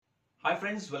Hi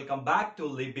friends, welcome back to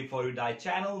Live Before You Die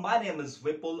channel. My name is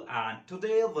Vipul and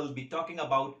today we'll be talking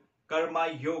about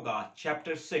Karma Yoga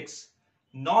chapter 6.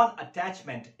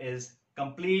 Non-attachment is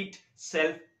complete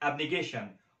self-abnegation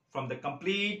from the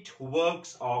complete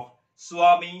works of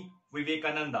Swami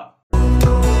Vivekananda.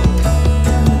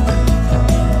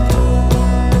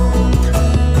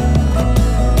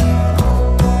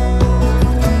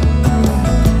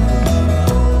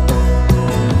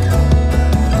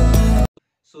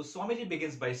 So Swamiji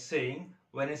begins by saying,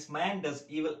 when a man does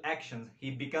evil actions, he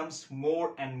becomes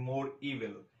more and more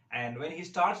evil. And when he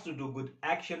starts to do good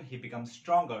action, he becomes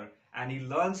stronger and he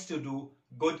learns to do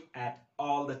good at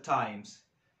all the times.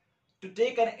 To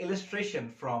take an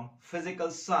illustration from physical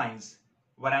science,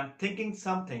 when I'm thinking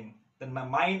something, then my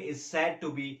mind is said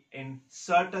to be in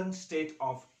certain state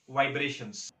of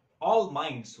vibrations. All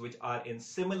minds which are in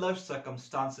similar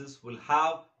circumstances will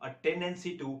have a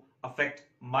tendency to affect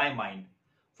my mind.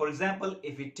 For example,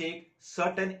 if we take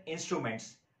certain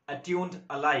instruments attuned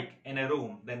alike in a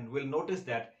room, then we'll notice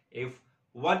that if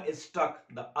one is struck,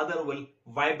 the other will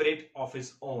vibrate of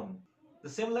its own. The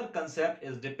similar concept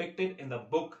is depicted in the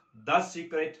book The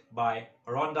Secret by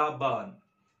Rhonda Byrne,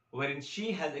 wherein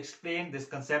she has explained this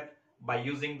concept by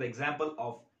using the example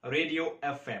of radio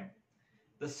FM.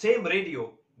 The same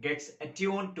radio gets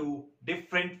attuned to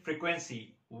different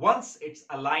frequency once it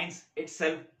aligns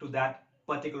itself to that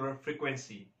particular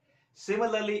frequency.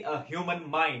 Similarly, a human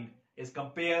mind is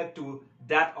compared to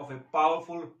that of a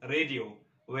powerful radio,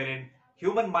 wherein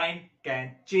human mind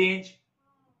can change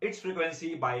its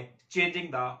frequency by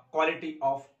changing the quality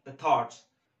of the thoughts.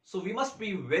 So we must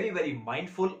be very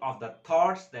mindful of the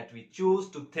thoughts that we choose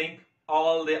to think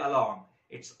all day along.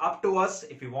 It's up to us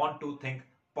if we want to think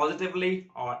positively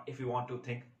or if we want to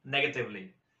think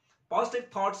negatively. Positive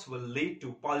thoughts will lead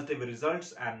to positive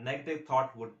results and negative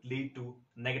thought would lead to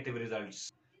negative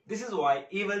results. This is why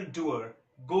evildoer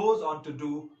goes on to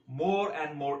do more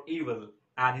and more evil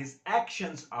and his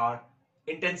actions are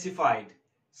intensified.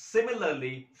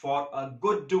 Similarly, for a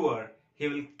good doer, he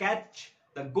will catch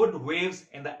the good waves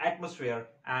in the atmosphere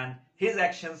and his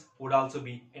actions would also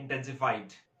be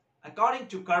intensified. According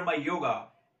to Karma Yoga,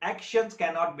 actions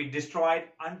cannot be destroyed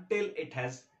until it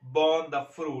has borne the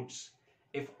fruits.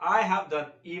 If I have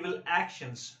done evil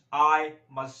actions, I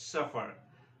must suffer.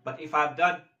 But if I have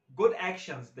done good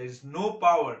actions, there is no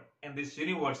power in this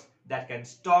universe that can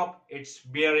stop its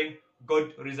bearing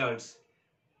good results.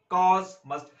 Cause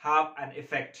must have an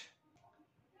effect.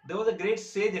 There was a great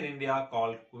sage in India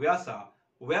called Vyasa.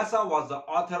 Vyasa was the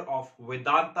author of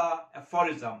Vedanta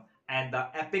aphorism and the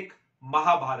epic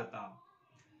Mahabharata.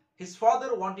 His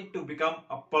father wanted to become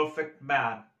a perfect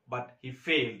man, but he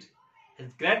failed. His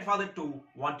grandfather too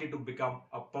wanted to become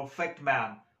a perfect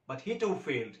man, but he too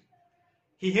failed.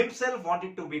 He himself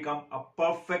wanted to become a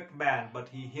perfect man, but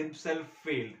he himself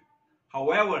failed.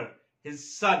 However, his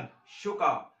son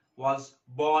Shuka was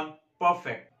born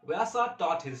perfect. Vyasa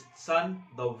taught his son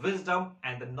the wisdom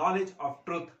and the knowledge of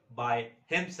truth by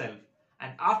himself,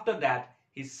 and after that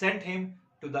he sent him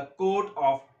to the court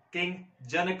of King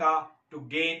Janaka to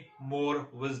gain more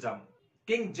wisdom.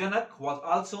 King Janak was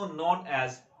also known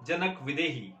as Janak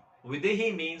Videhi.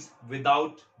 Videhi means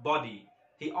without body.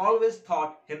 He always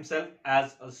thought himself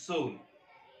as a soul.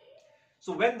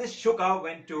 So when this Shuka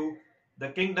went to the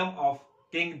kingdom of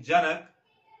King Janak,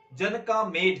 Janaka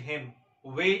made him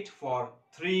wait for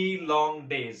 3 long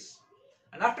days.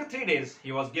 And after 3 days,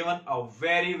 he was given a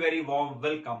very warm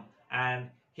welcome and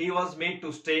he was made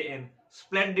to stay in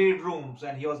splendid rooms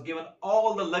and he was given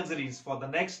all the luxuries for the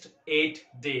next 8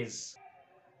 days.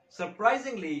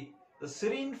 Surprisingly, the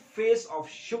serene face of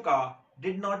Shuka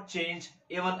did not change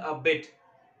even a bit,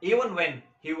 even when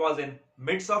he was in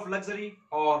midst of luxury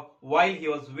or while he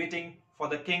was waiting for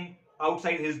the king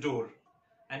outside his door.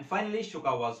 And finally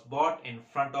Shuka was brought in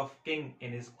front of king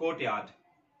in his courtyard.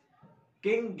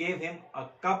 King gave him a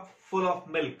cup full of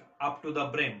milk up to the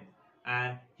brim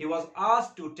and he was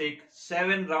asked to take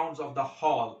 7 rounds of the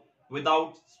hall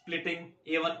without splitting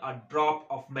even a drop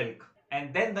of milk.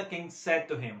 And then the king said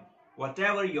to him,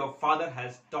 whatever your father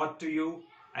has taught to you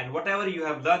and whatever you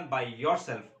have learned by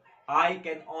yourself, I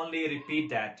can only repeat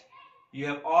that. You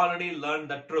have already learned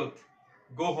the truth.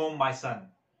 Go home, my son.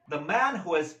 The man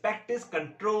who has practiced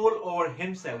control over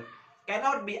himself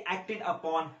cannot be acted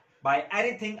upon by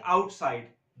anything outside.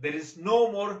 There is no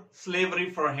more slavery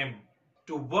for him.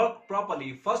 To work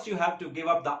properly, first you have to give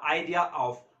up the idea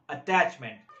of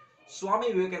attachment.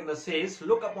 Swami Vivekananda says,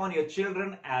 look upon your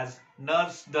children as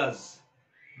nurse does.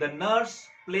 The nurse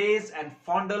plays and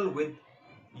fondle with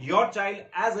your child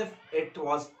as if it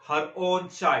was her own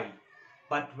child.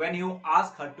 But when you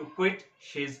ask her to quit,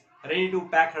 she is ready to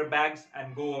pack her bags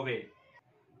and go away.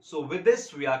 So with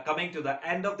this, we are coming to the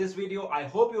end of this video. I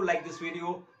hope you like this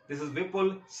video. This is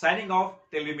Vipul signing off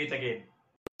till we meet again.